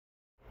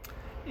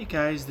Hey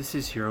guys, this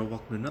is Hero.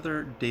 Welcome to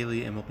another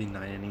daily MLB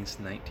 9 innings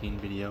 19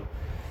 video.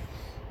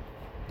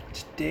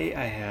 Today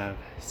I have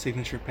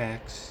signature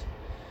packs.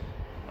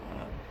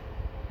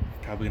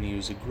 Probably going to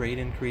use a grade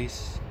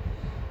increase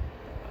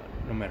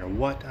no matter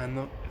what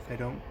if I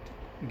don't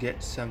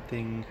get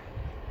something.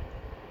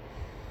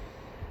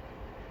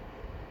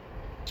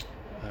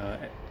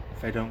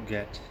 If I don't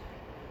get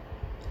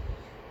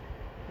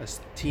a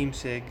team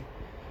sig,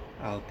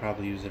 I'll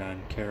probably use it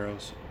on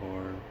Karos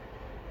or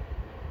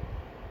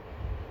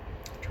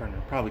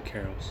Turner. Probably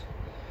Karos.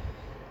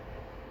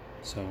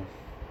 So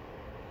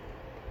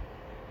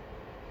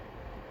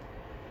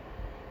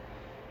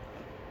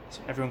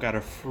everyone got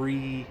a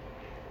free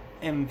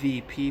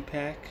MVP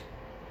pack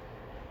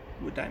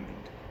with Diamond.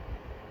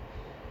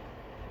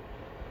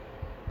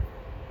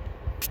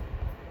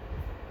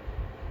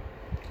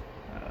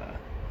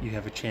 You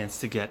have a chance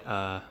to get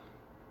a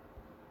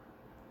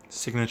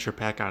signature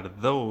pack out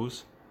of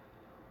those.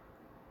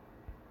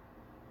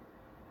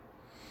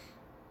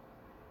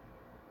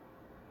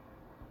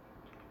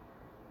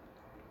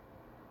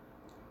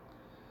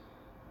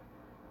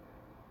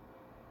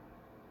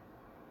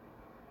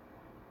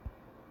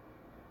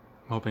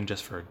 I'm hoping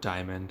just for a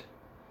diamond.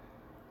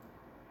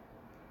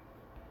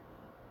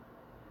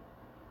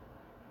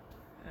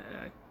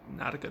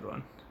 Not a good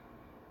one.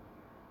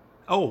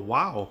 Oh,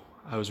 wow.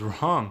 I was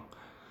wrong.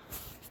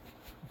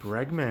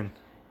 Bregman.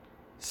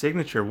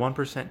 Signature,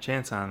 1%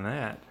 chance on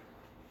that.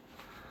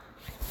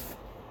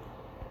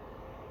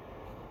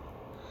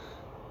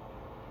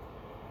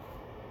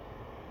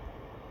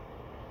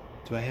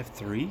 Do I have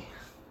 3?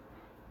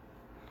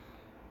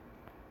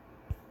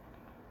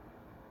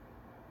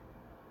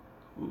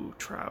 Ooh,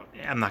 Trout.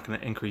 Yeah, I'm not going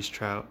to increase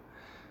Trout.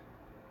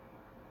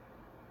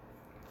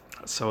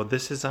 So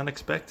this is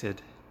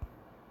unexpected.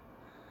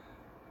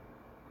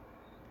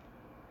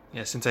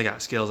 Yeah, since I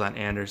got skills on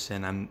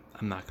Anderson, I'm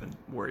not going to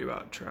worry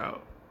about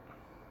Trout.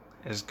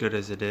 As good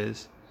as it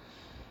is.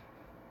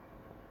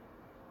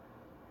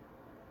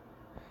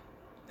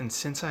 And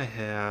since I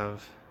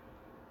have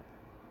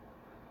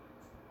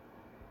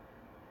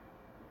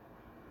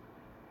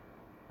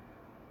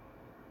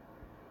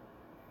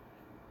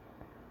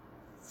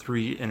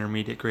three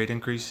intermediate grade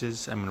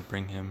increases, I'm going to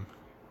bring him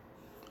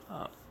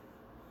up.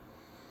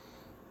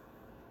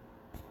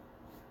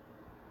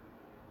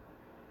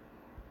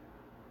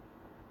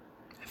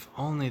 If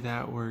only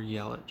that were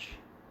Yelich.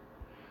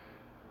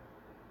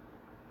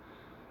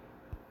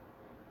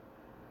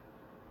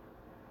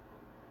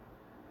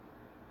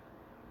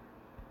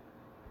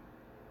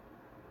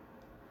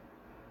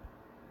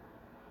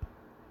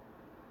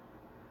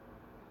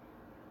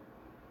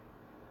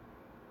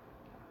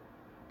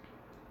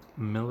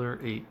 Miller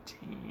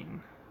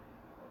 18.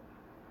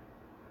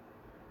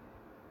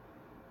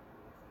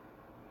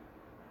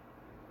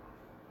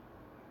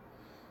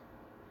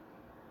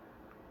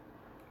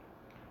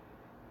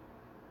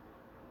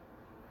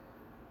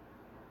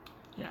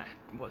 Yeah,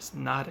 I was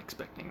not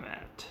expecting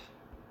that.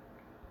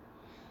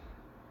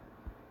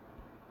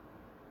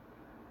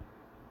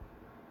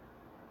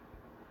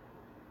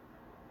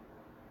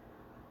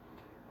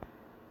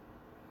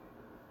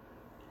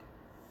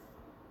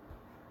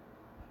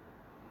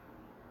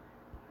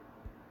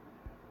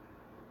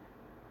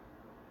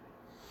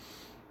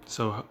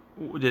 So,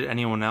 did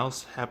anyone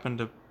else happen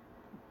to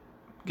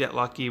get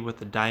lucky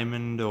with a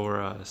diamond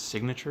or a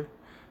signature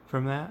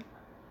from that?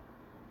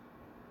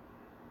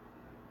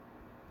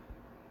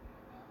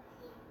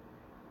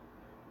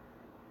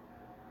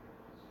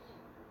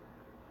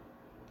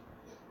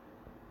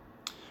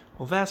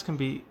 Well, that's going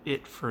to be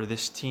it for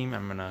this team.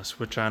 I'm going to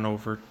switch on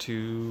over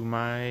to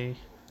my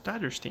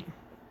Dodgers team.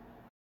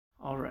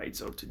 Alright,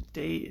 so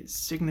today is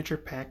signature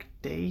pack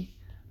day.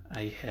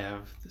 I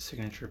have the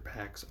signature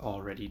packs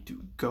all ready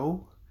to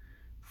go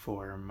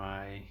for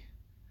my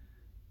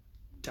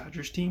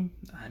Dodgers team.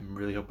 I'm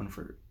really hoping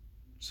for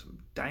some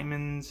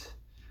diamonds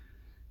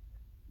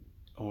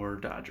or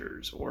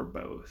Dodgers or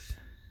both.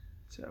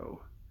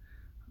 So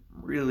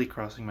I'm really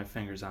crossing my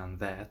fingers on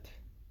that.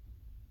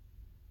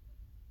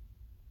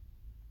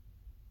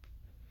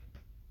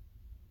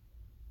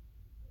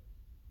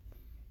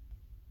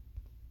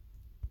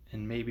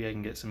 And maybe I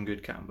can get some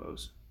good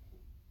combos.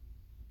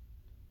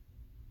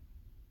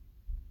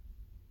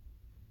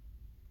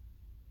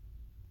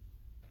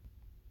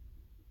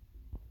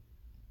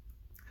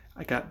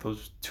 I got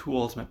those 2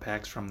 ultimate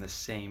packs from the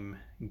same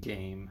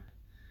game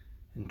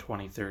in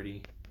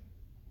 2030.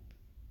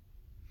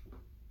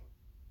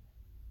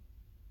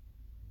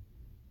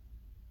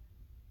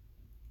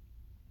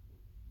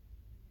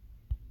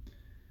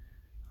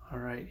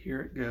 Alright,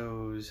 here it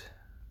goes.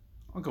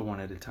 I'll go one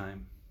at a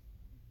time.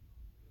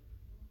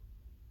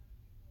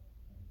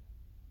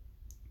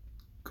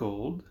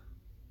 Gold.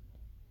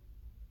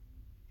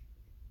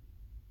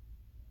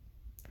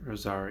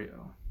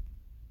 Rosario.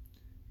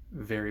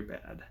 Very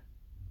bad.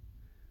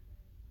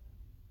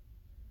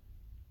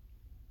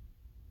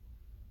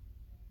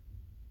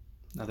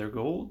 Another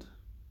gold.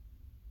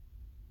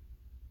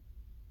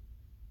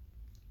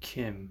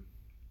 Kim.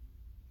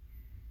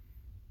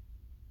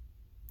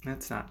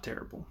 That's not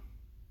terrible.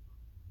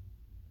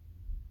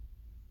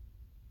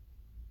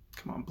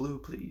 Come on, blue,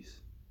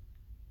 please.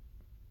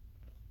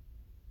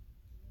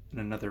 And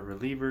another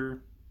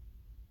reliever.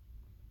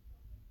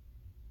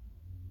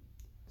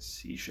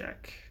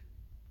 Cishek.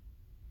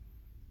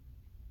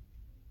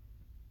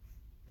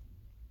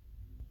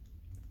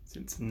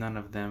 Since none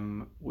of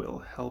them will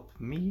help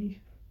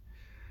me,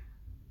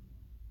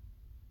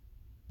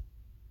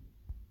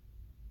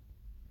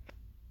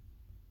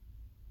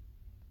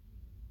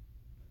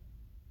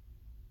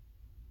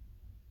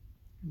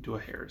 do a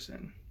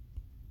Harrison.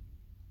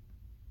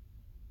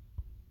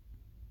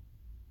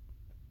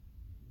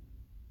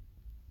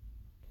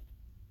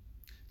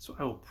 So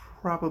I will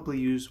probably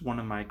use one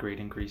of my grade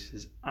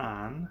increases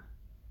on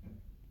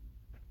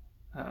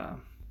I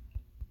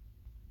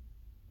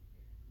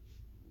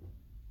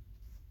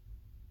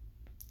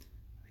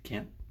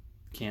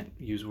can't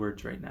use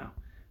words right now.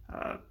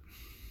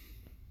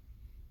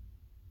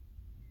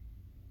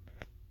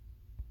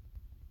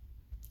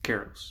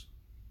 Carols.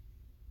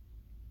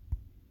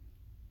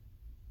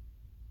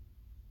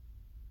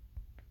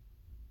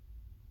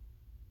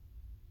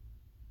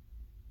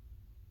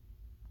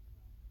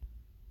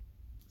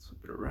 Flip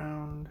it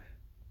around.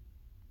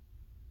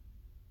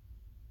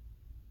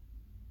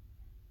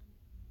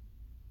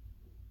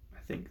 I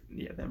think,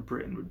 yeah, that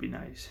Britain would be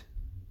nice.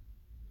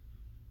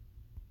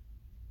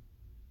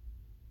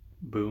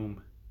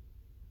 Boom.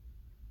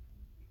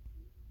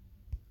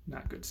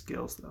 Not good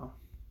skills, though.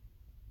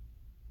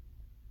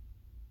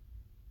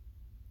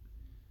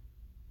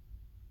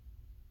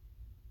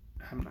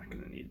 I'm not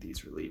going to need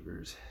these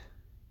relievers.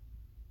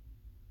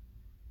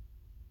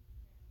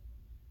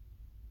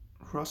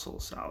 Russell,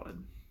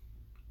 solid.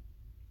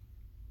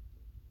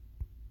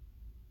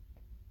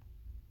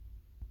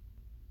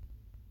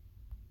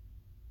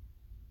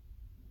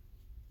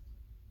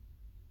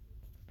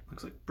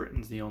 Looks like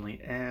Britain's the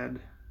only ad.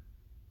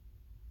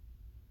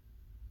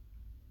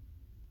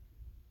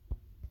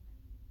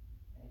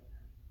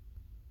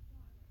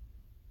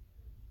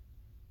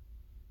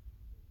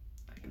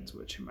 I can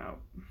switch him out.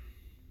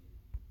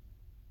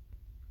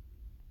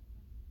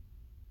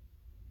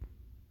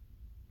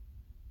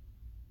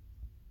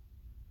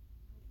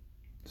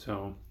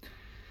 So,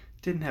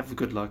 didn't have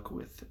good luck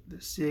with the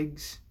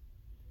SIGs.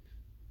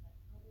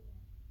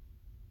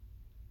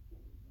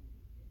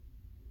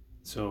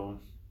 So,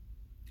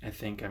 I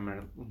think I'm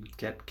going to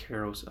get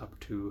Karos up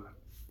to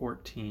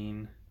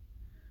 14.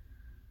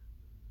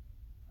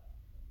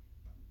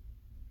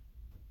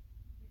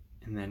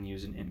 And then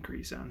use an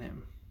increase on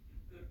him.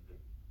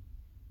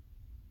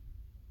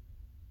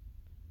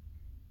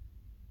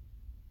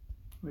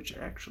 Which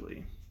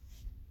actually,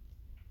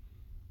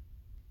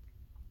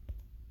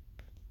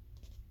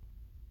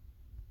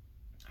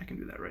 I can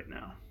do that right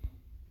now.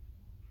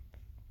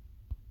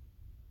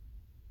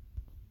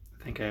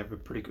 I think I have a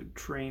pretty good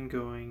train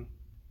going.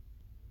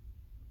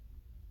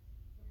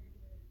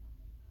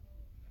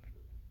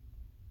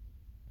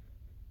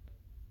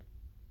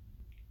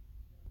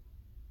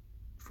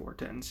 Four,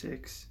 10,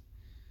 6.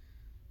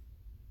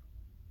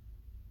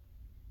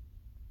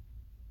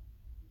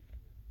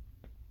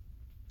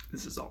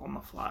 This is all on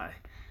the fly.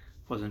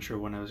 Wasn't sure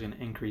when I was going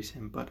to increase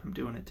him, but I'm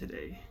doing it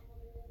today.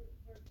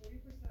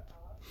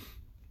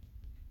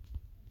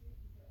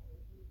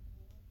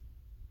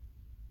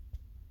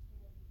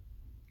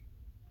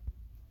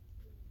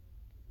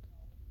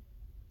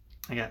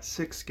 I got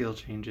 6 skill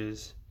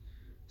changes,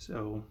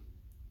 so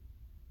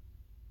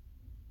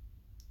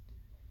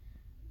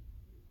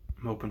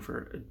I'm hoping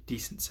for a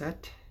decent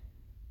set.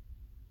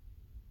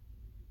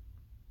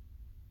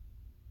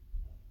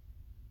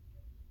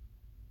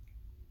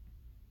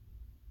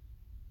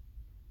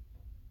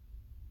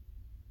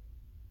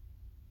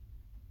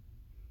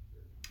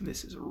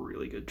 This is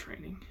really good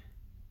training.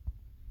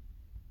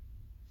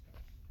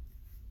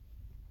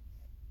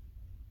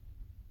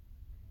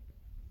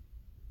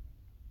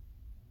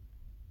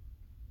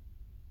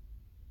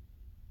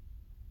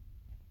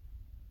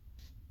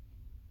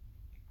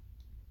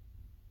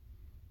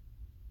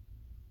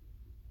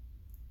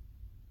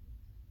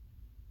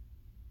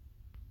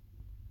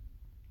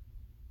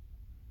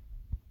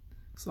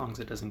 As long as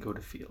it doesn't go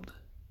to field.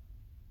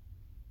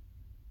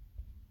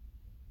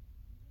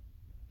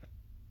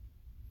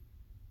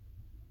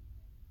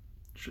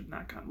 Should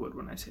knock on wood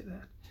when I say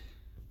that.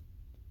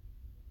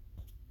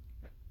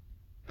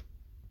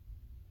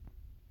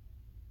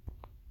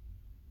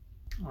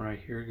 All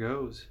right, here it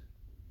goes.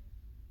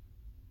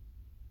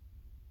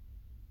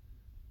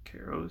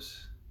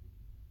 Karos.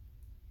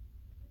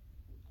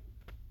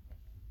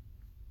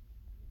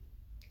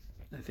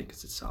 I think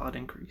it's a solid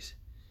increase.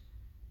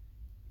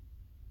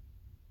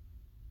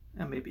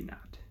 And maybe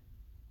not.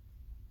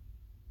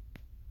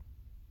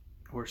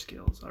 Or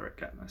skills. All right,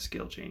 got my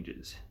skill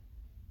changes.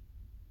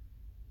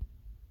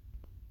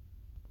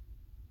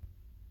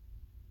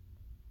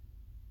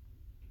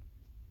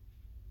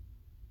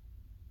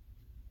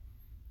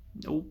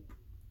 Nope.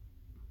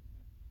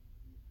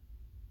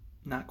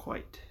 Not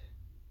quite.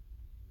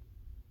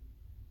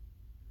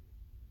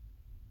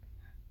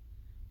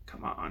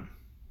 Come on.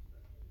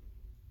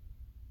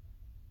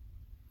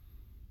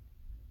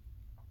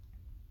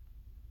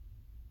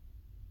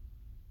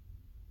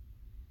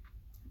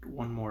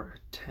 one more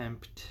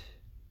attempt.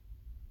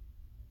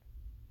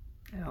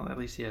 Well, at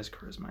least he has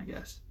charisma, I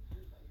guess.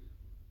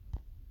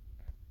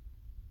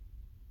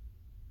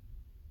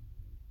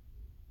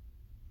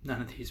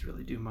 None of these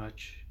really do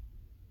much.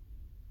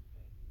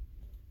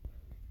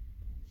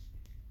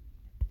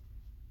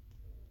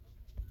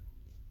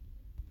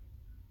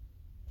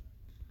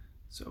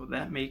 So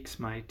that makes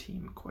my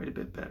team quite a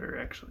bit better,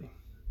 actually.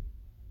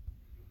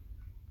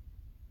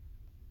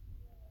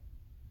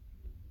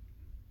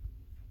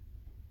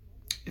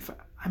 If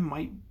I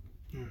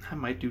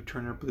might do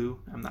Turner Blue.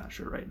 I'm not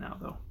sure right now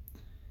though.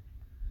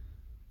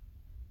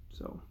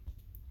 So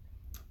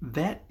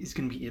that is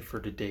going to be it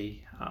for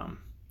today.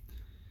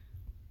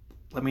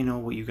 Let me know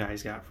what you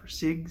guys got for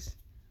SIGs.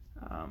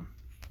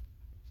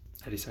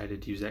 I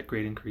decided to use that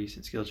grade increase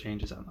and skill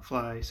changes on the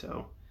fly,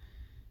 so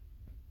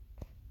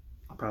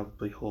I'll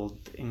probably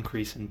hold the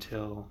increase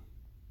until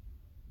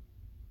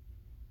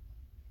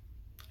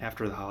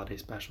after the holiday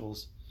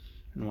specials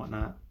and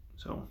whatnot.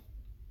 So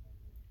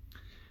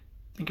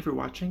thank you for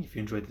watching. If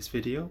you enjoyed this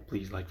video,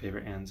 please like,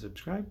 favorite, and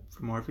subscribe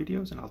for more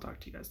videos, and I'll talk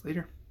to you guys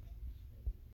later.